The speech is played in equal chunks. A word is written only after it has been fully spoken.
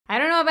I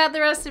don't know about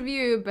the rest of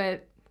you,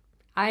 but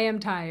I am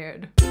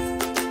tired.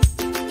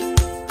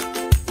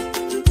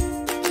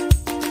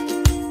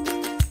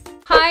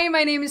 Hi,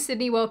 my name is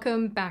Sydney.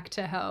 Welcome back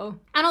to hell.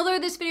 And although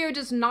this video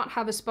does not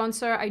have a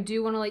sponsor, I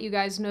do want to let you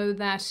guys know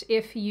that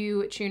if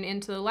you tune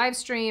into the live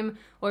stream,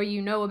 or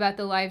you know about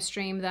the live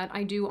stream that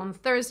I do on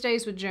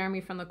Thursdays with Jeremy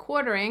from The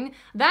Quartering,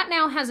 that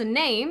now has a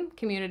name,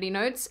 Community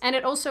Notes, and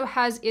it also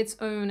has its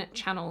own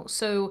channel.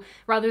 So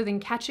rather than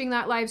catching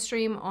that live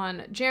stream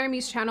on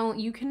Jeremy's channel,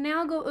 you can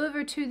now go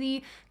over to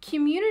the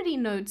Community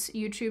Notes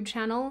YouTube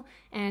channel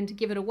and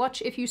give it a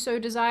watch if you so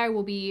desire.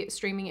 We'll be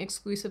streaming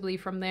exclusively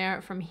from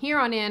there from here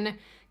on in.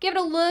 Give it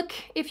a look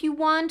if you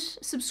want,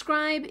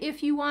 subscribe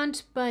if you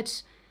want,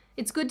 but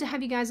it's good to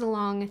have you guys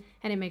along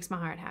and it makes my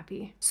heart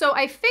happy. So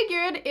I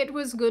figured it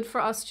was good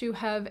for us to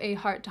have a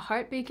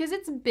heart-to-heart because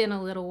it's been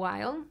a little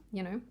while,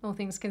 you know, all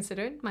things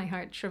considered. My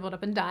heart shriveled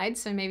up and died,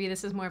 so maybe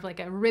this is more of like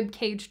a rib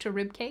cage to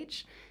rib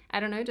cage. I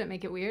don't know, don't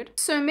make it weird.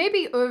 So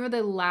maybe over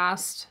the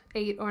last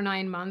 8 or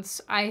 9 months,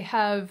 I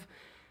have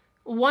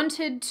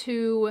wanted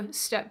to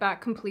step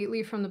back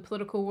completely from the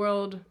political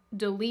world,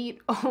 delete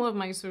all of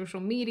my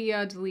social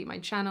media, delete my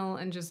channel,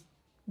 and just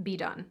be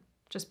done.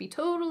 Just be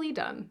totally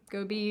done.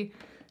 Go be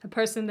a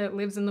person that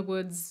lives in the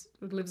woods,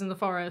 lives in the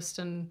forest,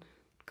 and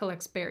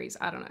collects berries.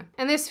 I don't know.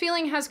 And this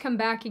feeling has come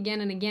back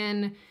again and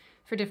again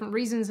for different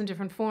reasons and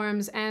different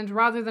forms, and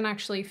rather than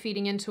actually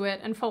feeding into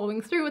it and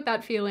following through with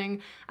that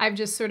feeling, I've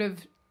just sort of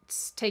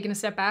taken a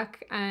step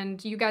back,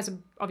 and you guys have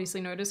obviously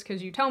noticed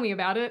because you tell me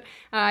about it.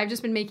 I've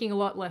just been making a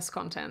lot less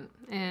content,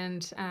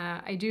 and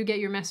I do get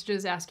your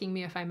messages asking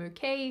me if I'm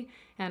okay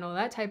and all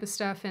that type of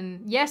stuff,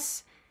 and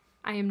yes,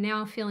 I am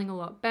now feeling a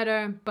lot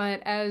better,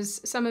 but as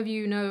some of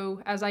you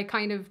know, as I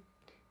kind of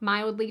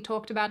mildly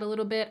talked about a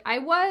little bit, I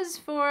was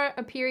for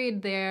a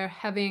period there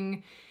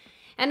having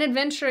an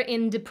adventure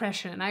in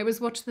depression. I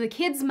was what the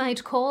kids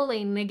might call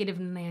a negative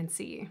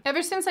Nancy.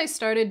 Ever since I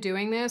started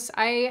doing this,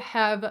 I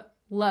have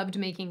loved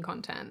making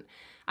content.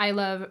 I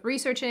love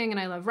researching and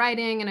I love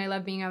writing and I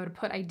love being able to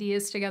put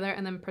ideas together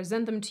and then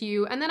present them to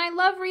you. And then I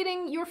love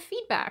reading your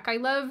feedback. I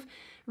love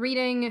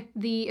reading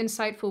the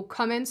insightful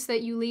comments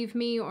that you leave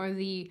me or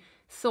the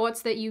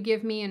thoughts that you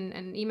give me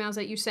and emails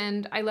that you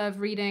send. I love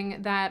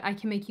reading that I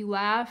can make you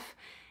laugh.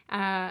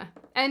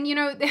 And you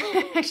know,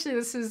 actually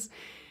this is,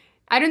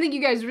 I don't think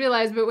you guys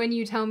realize, but when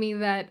you tell me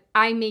that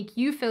I make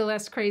you feel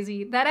less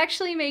crazy, that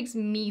actually makes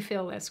me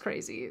feel less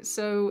crazy.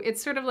 So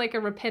it's sort of like a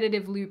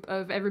repetitive loop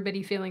of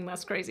everybody feeling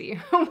less crazy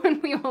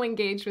when we all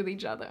engage with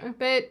each other.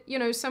 But you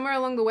know, somewhere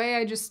along the way,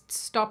 I just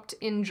stopped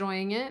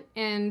enjoying it.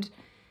 And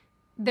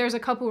there's a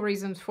couple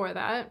reasons for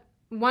that.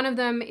 One of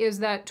them is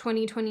that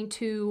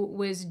 2022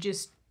 was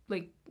just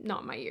like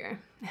not my year.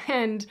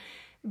 And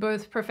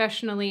both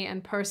professionally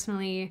and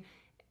personally,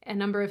 a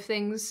number of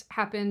things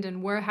happened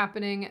and were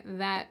happening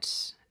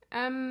that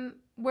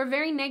were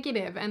very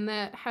negative and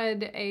that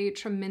had a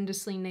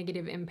tremendously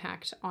negative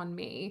impact on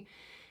me.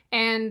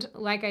 And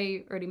like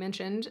I already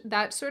mentioned,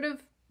 that sort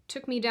of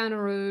took me down a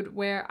road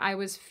where I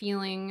was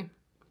feeling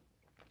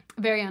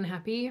very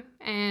unhappy,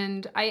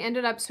 and I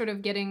ended up sort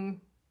of getting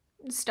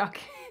stuck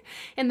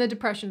in the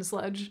depression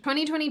sludge.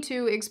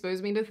 2022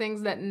 exposed me to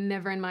things that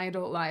never in my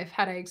adult life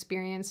had I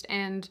experienced,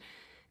 and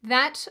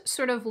that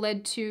sort of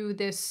led to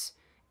this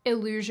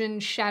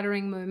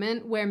illusion-shattering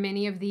moment where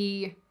many of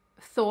the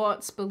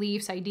thoughts,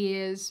 beliefs,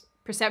 ideas,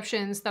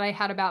 perceptions that I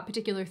had about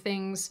particular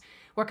things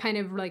were kind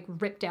of like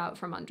ripped out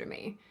from under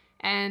me.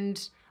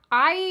 And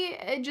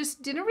I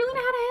just didn't really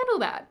know how to handle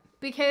that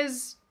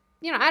because,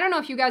 you know, I don't know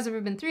if you guys have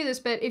ever been through this,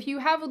 but if you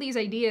have all these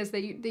ideas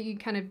that you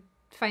kind of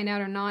find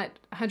out are not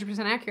 100%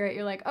 accurate,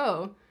 you're like,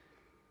 oh,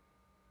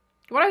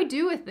 what do I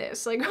do with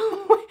this? Like,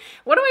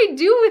 what do I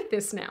do with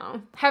this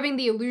now? Having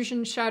the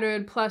illusion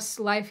shattered plus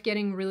life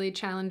getting really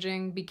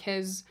challenging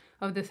because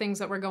of the things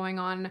that were going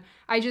on,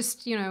 I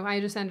just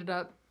ended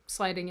up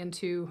sliding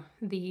into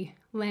the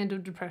land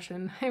of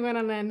depression. I went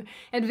on an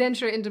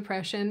adventure in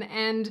depression,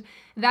 and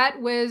that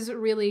was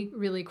really,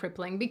 really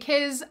crippling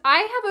because I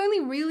have only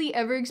really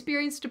ever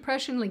experienced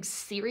depression, like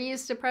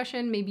serious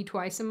depression, maybe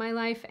twice in my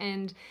life,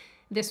 and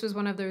this was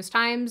one of those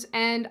times,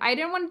 and I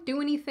didn't want to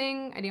do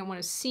anything. I didn't want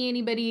to see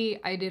anybody.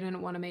 I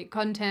didn't want to make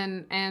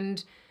content,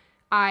 and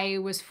I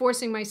was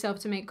forcing myself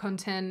to make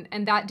content,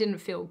 and that didn't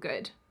feel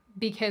good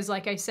because,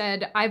 like I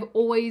said, I've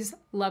always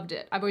loved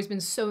it. I've always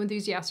been so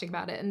enthusiastic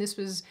about it, and this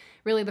was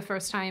really the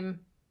first time,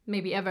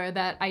 maybe ever,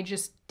 that I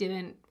just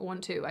didn't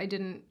want to. I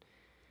didn't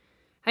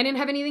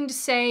have anything to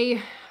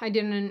say. I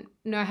didn't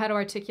know how to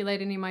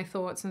articulate any of my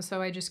thoughts, and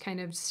so I just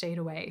kind of stayed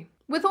away.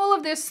 With all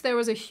of this, there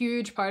was a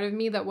huge part of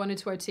me that wanted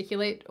to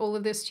articulate all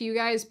of this to you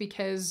guys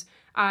because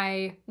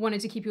I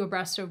wanted to keep you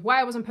abreast of why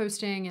I wasn't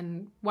posting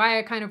and why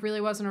I kind of really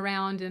wasn't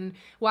around and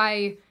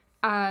why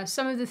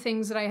some of the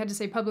things that I had to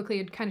say publicly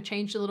had kind of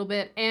changed a little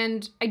bit.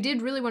 And I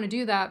did really want to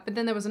do that, but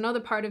then there was another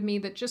part of me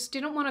that just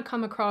didn't want to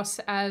come across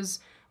as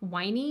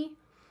whiny.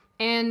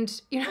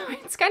 And, you know,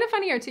 it's kind of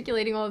funny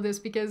articulating all of this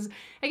because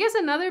I guess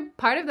another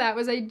part of that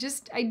was I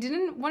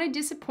didn't want to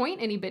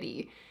disappoint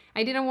anybody.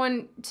 I didn't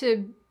want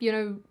to, you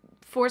know,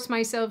 force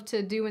myself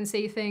to do and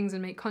say things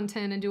and make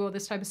content and do all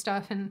this type of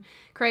stuff and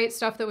create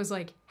stuff that was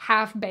like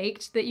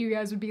half-baked that you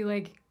guys would be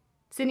like,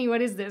 Sydney,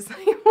 what is this?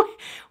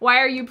 Why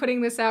are you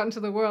putting this out into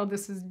the world?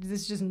 This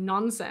is just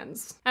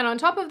nonsense. And on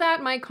top of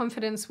that, my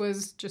confidence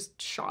was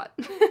just shot.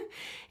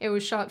 It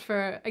was shot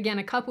for, again,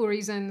 a couple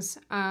reasons.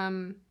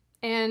 And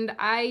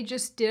I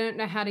just didn't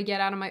know how to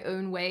get out of my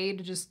own way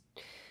to just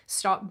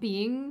stop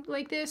being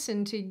like this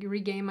and to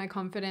regain my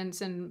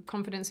confidence and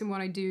confidence in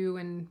what I do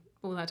and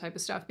all that type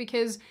of stuff.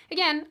 Because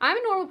again, I'm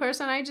a normal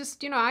person. I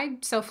just, I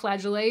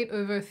self-flagellate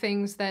over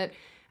things that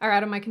are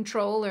out of my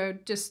control, or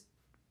just,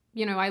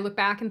 I look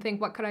back and think,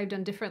 what could I have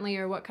done differently,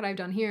 or what could I have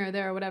done here or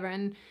there or whatever.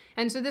 And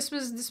so this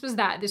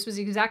was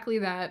exactly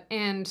that.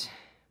 And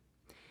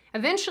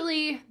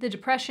eventually the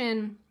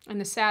depression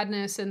and the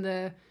sadness and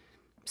the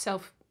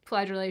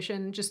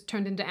self-flagellation just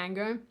turned into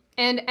anger.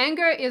 And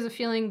anger is a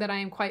feeling that I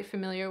am quite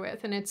familiar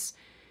with. And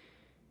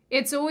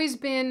it's always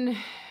been,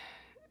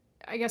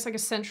 I guess, like a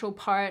central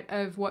part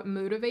of what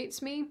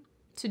motivates me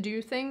to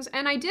do things.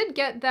 And I did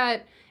get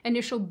that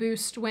initial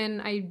boost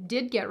when I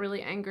did get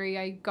really angry.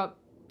 I got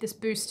this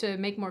boost to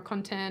make more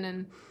content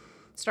and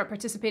start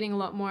participating a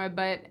lot more,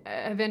 but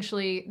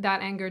eventually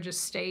that anger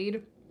just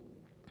stayed.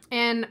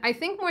 And I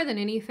think more than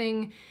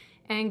anything,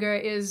 anger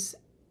is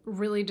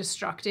really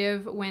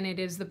destructive when it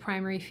is the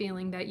primary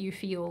feeling that you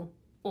feel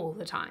all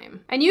the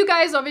time. And you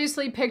guys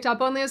obviously picked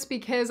up on this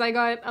because I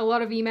got a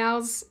lot of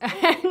emails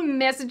and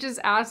messages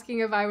asking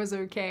if I was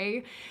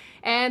okay.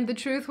 And the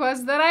truth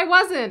was that I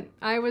wasn't.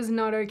 I was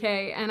not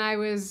okay. And I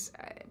was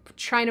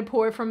trying to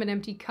pour from an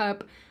empty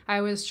cup.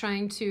 I was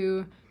trying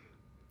to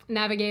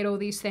navigate all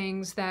these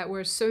things that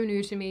were so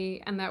new to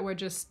me and that were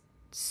just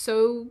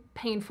so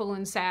painful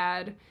and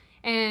sad.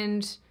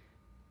 And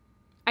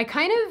I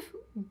kind of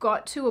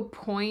got to a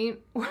point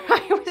where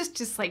I was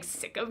just like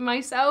sick of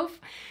myself.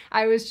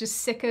 I was just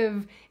sick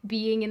of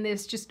being in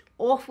this just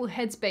awful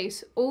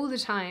headspace all the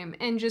time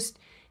and just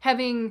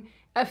having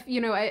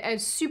a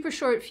super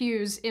short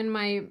fuse in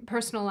my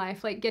personal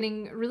life, like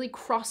getting really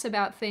cross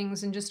about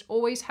things and just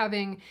always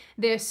having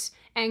this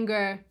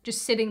anger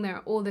just sitting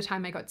there all the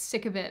time. I got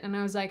sick of it and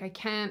I was like, I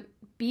can't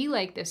be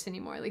like this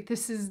anymore. Like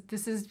this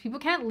is people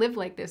can't live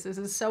like this. This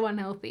is so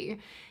unhealthy.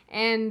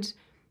 And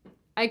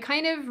I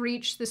kind of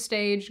reached the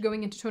stage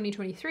going into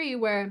 2023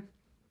 where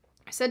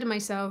I said to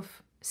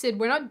myself, Sid,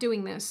 we're not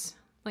doing this.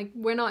 Like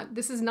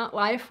this is not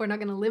life. We're not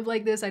going to live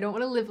like this. I don't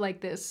want to live like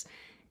this.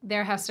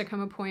 There has to come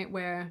a point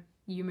where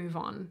you move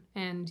on,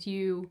 and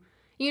you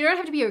don't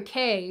have to be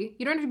okay.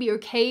 You don't have to be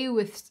okay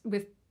with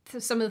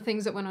some of the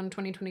things that went on in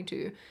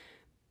 2022,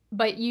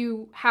 but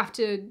you have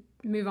to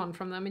move on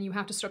from them, and you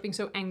have to stop being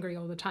so angry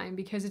all the time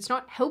because it's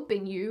not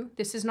helping you.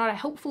 This is not a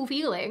helpful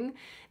feeling.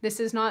 This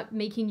is not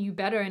making you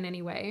better in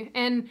any way.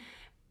 And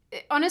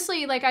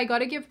honestly, like, I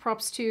gotta give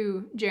props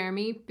to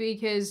Jeremy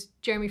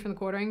from the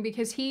Quartering,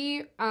 because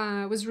he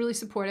was really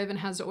supportive and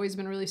has always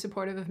been really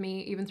supportive of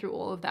me even through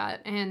all of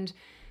that. And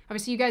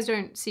obviously you guys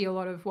don't see a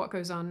lot of what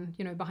goes on,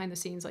 behind the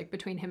scenes, like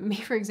between him and me,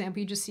 for example.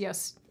 You just see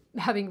us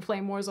having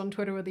flame wars on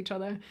Twitter with each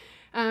other.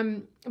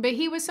 But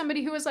he was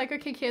somebody who was like,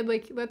 okay, kid,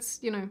 like, let's,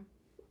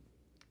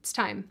 it's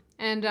time.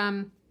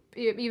 And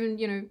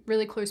even,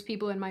 really close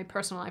people in my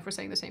personal life were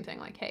saying the same thing,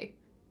 like, hey,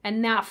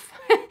 enough.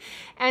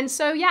 And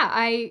so,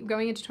 yeah,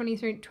 going into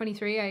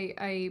 2023,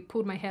 I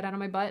pulled my head out of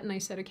my butt and I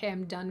said, okay,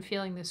 I'm done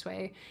feeling this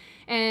way,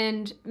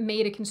 and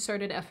made a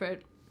concerted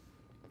effort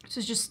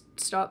to just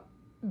stop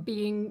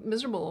being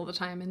miserable all the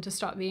time and to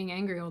stop being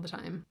angry all the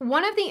time.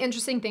 One of the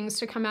interesting things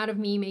to come out of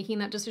me making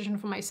that decision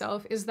for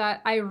myself is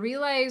that I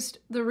realized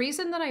the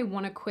reason that I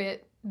want to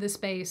quit the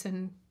space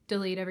and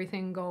delete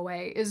everything, go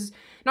away, is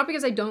not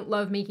because I don't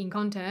love making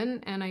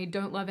content and I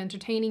don't love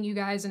entertaining you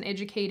guys and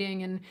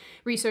educating and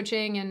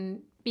researching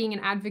and being an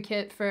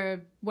advocate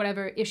for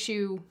whatever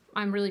issue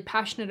I'm really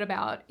passionate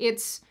about.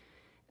 It's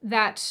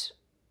that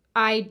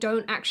I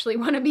don't actually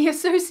want to be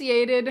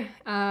associated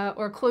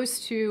or close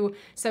to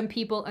some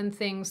people and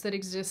things that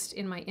exist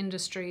in my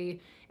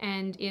industry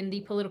and in the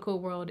political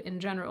world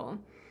in general.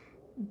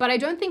 But I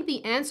don't think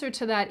the answer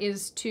to that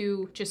is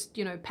to just,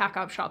 pack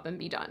up shop and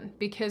be done,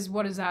 because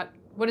what does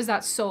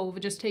that solve?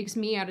 It just takes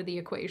me out of the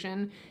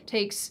equation,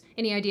 takes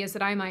any ideas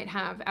that I might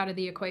have out of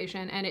the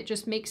equation, and it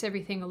just makes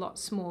everything a lot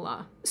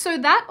smaller. So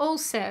that all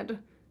said,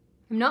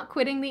 I'm not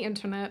quitting the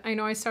internet. I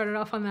know I started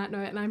off on that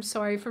note, and I'm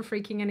sorry for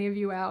freaking any of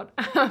you out.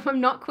 I'm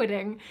not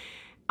quitting.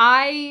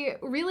 I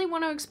really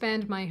want to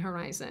expand my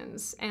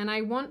horizons, and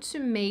I want to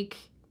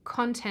make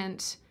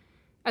content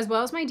as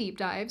well as my deep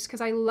dives,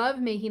 because I love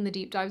making the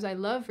deep dives. I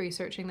love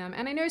researching them,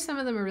 and I know some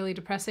of them are really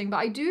depressing, but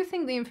I do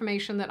think the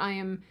information that I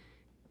am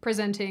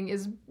presenting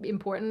is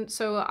important,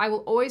 so I will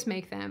always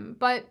make them.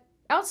 But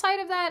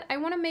outside of that, I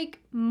want to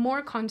make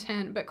more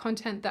content, but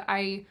content that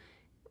I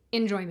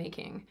enjoy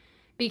making.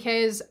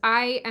 Because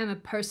I am a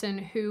person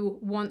who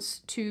wants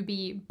to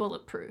be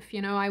bulletproof,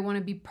 I want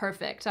to be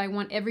perfect. I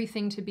want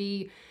everything to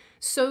be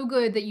so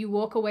good that you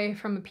walk away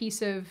from a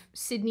piece of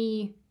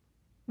Sydney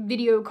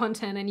video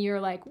content and you're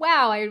like,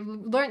 wow, I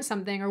learned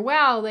something, or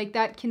wow, like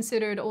that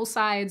considered all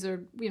sides,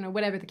 or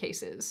whatever the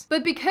case is.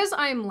 But because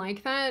I'm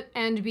like that,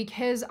 and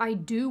because I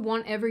do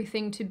want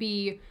everything to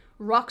be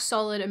rock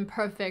solid and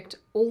perfect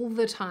all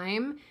the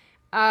time,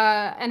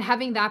 and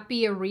having that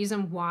be a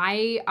reason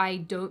why I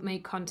don't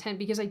make content,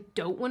 because I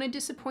don't want to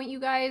disappoint you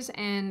guys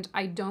and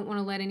I don't want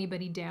to let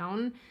anybody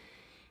down,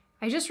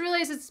 I just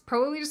realized it's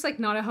probably just like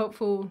not a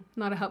helpful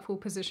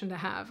position to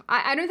have.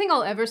 I don't think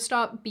I'll ever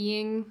stop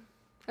being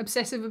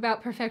obsessive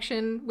about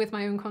perfection with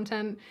my own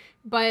content,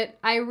 but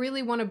I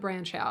really want to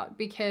branch out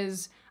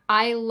because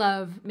I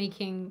love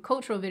making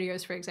cultural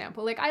videos, for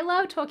example. Like, I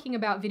love talking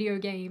about video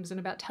games and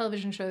about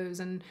television shows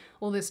and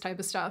all this type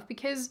of stuff,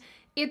 because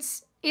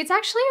it's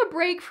actually a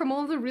break from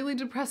all the really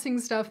depressing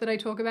stuff that I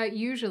talk about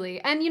usually.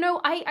 And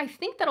I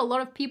think that a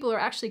lot of people are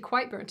actually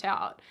quite burnt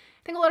out.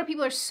 I think a lot of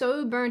people are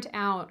so burnt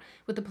out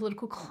with the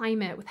political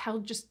climate, with how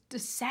just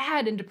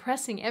sad and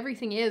depressing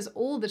everything is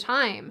all the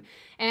time.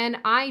 And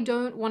I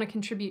don't want to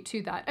contribute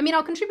to that. I mean,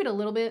 I'll contribute a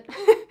little bit.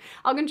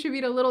 I'll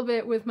contribute a little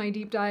bit with my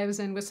deep dives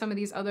and with some of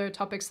these other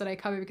topics that I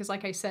cover, because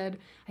like I said,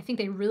 I think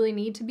they really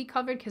need to be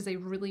covered because they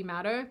really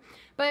matter.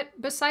 But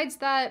besides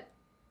that,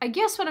 I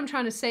guess what I'm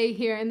trying to say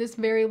here in this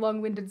very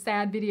long-winded,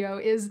 sad video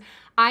is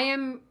I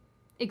am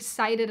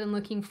excited and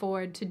looking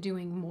forward to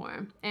doing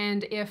more.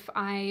 And if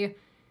I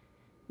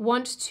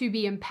want to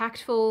be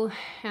impactful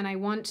and I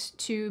want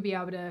to be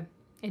able to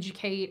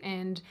educate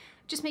and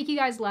just make you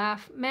guys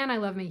laugh, man, I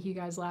love making you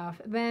guys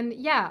laugh, then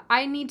yeah,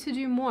 I need to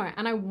do more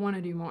and I want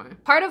to do more.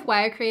 Part of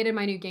why I created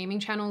my new gaming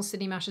channel,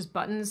 Sydney Mashes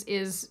Buttons,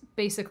 is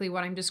basically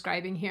what I'm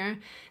describing here.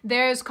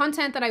 There's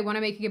content that I want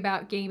to make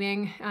about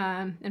gaming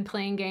and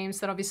playing games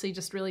that obviously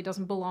just really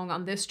doesn't belong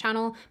on this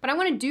channel, but I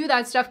want to do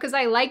that stuff because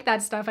I like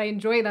that stuff, I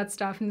enjoy that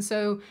stuff, and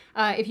so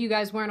if you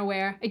guys weren't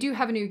aware, I do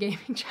have a new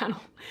gaming channel.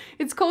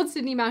 It's called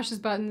Sydney Mashes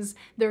Buttons.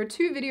 There are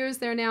 2 videos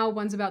there now.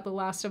 One's about The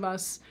Last of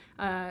Us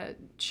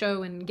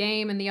show and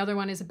game, and the other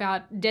one is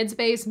about Dead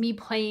Space, me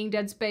playing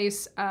Dead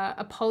Space.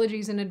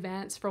 Apologies in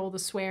advance for all the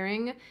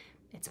swearing.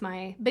 It's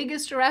my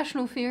biggest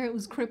irrational fear. It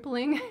was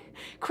crippling,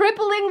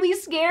 cripplingly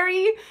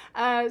scary.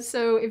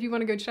 So if you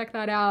want to go check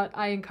that out,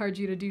 I encourage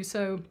you to do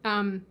so.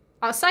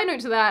 A side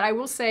note to that, I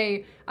will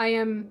say I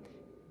am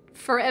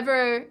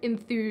forever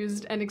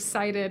enthused and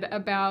excited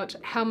about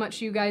how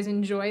much you guys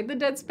enjoyed the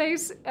Dead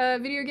Space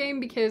video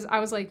game, because I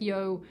was like,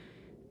 yo,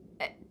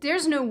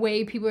 there's no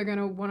way people are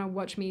gonna want to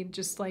watch me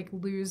just like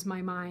lose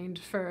my mind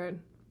for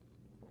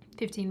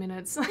 15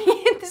 minutes.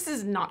 This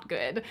is not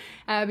good.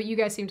 But you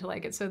guys seem to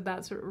like it, so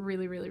that's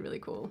really, really, really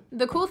cool.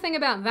 The cool thing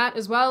about that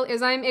as well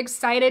is I'm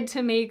excited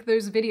to make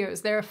those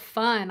videos. They're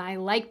fun, I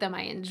like them,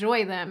 I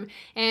enjoy them.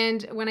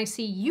 And when I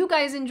see you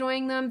guys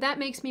enjoying them, that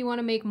makes me want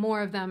to make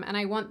more of them, and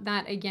I want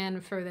that again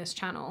for this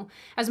channel.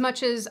 As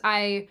much as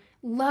I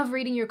love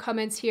reading your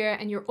comments here,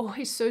 and you're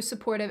always so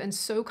supportive and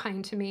so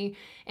kind to me,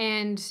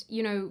 and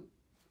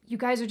you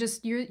guys are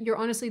just, you're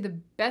honestly the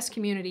best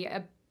community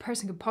a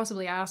person could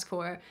possibly ask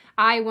for.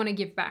 I want to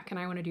give back and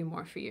I want to do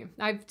more for you.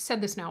 I've said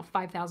this now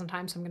 5,000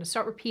 times, so I'm going to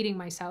start repeating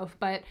myself,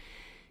 but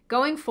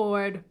going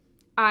forward,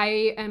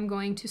 I am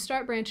going to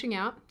start branching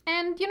out.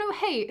 And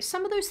hey,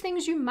 some of those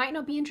things you might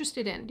not be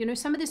interested in.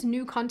 Some of this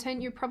new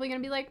content, you're probably gonna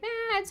be like,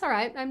 it's all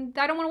right. I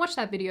don't want to watch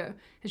that video,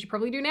 as you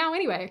probably do now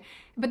anyway.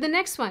 But the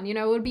next one,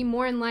 it would be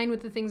more in line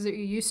with the things that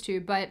you're used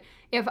to. But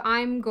if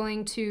I'm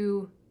going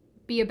to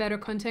be a better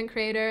content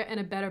creator and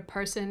a better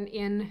person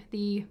in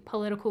the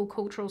political,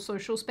 cultural,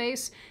 social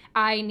space,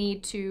 I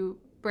need to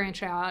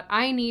branch out.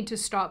 I need to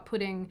stop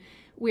putting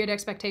weird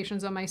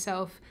expectations on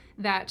myself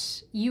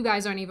that you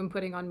guys aren't even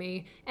putting on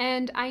me.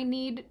 And I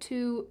need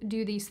to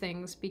do these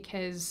things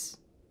because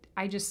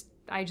I just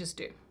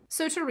do.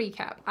 So to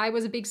recap, I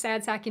was a big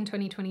sad sack in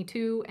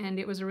 2022 and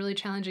it was a really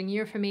challenging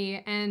year for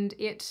me, and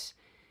it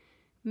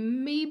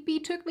maybe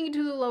took me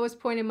to the lowest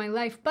point in my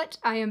life, but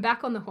I am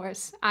back on the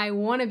horse. I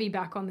want to be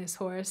back on this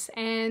horse,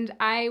 and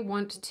I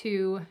want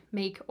to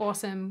make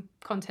awesome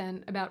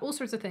content about all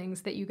sorts of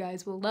things that you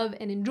guys will love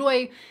and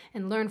enjoy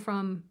and learn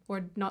from,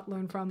 or not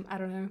learn from, I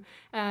don't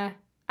know.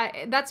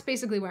 That's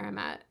basically where I'm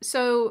at.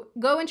 So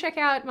go and check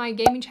out my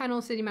gaming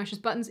channel, Sydney Mashes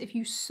Buttons, if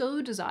you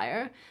so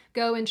desire.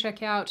 Go and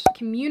check out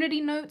Community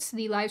Notes,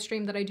 the live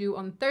stream that I do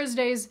on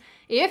Thursdays,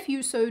 if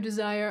you so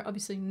desire.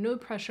 Obviously, no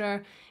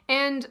pressure.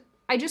 And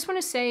I just want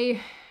to say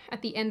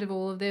at the end of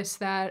all of this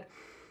that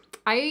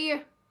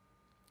I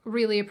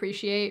really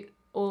appreciate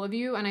all of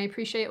you, and I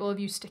appreciate all of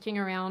you sticking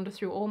around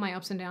through all my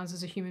ups and downs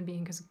as a human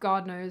being, because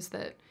God knows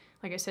that,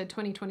 like I said,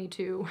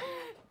 2022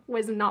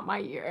 was not my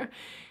year.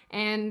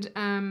 And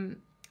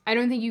I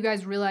don't think you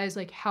guys realize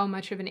like how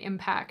much of an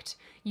impact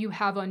you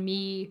have on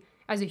me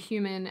as a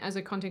human, as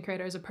a content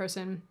creator, as a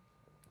person,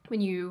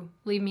 when you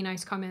leave me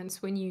nice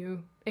comments, when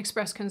you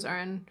express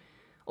concern.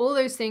 All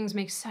those things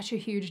make such a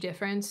huge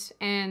difference,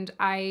 and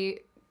I'm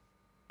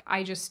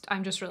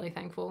just really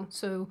thankful.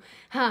 So,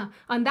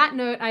 on that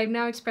note, I've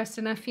now expressed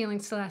enough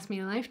feelings to last me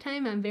a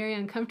lifetime. I'm very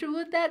uncomfortable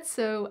with that,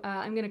 so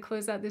I'm gonna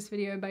close out this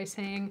video by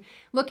saying,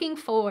 looking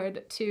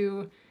forward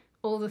to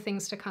all the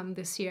things to come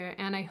this year,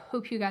 and I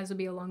hope you guys will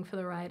be along for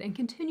the ride and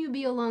continue to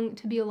be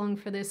along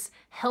for this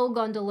hell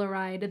gondola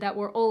ride that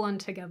we're all on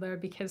together,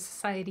 because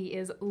society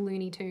is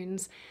Looney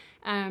Tunes.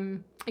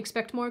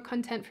 Expect more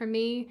content from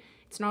me.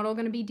 It's not all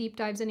going to be deep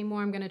dives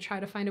anymore. I'm going to try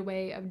to find a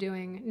way of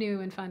doing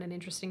new and fun and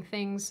interesting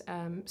things.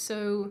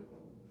 So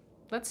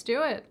let's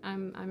do it.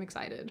 I'm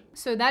excited.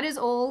 So that is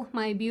all,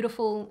 my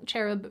beautiful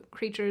cherub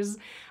creatures.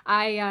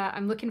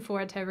 I'm looking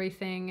forward to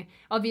everything.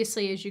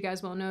 Obviously, as you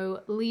guys well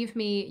know, leave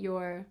me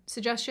your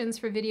suggestions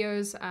for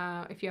videos.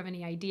 If you have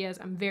any ideas,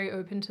 I'm very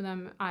open to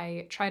them.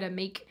 I try to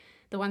make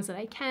the ones that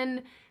I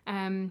can.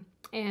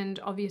 And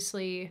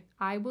obviously,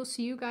 I will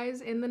see you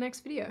guys in the next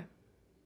video.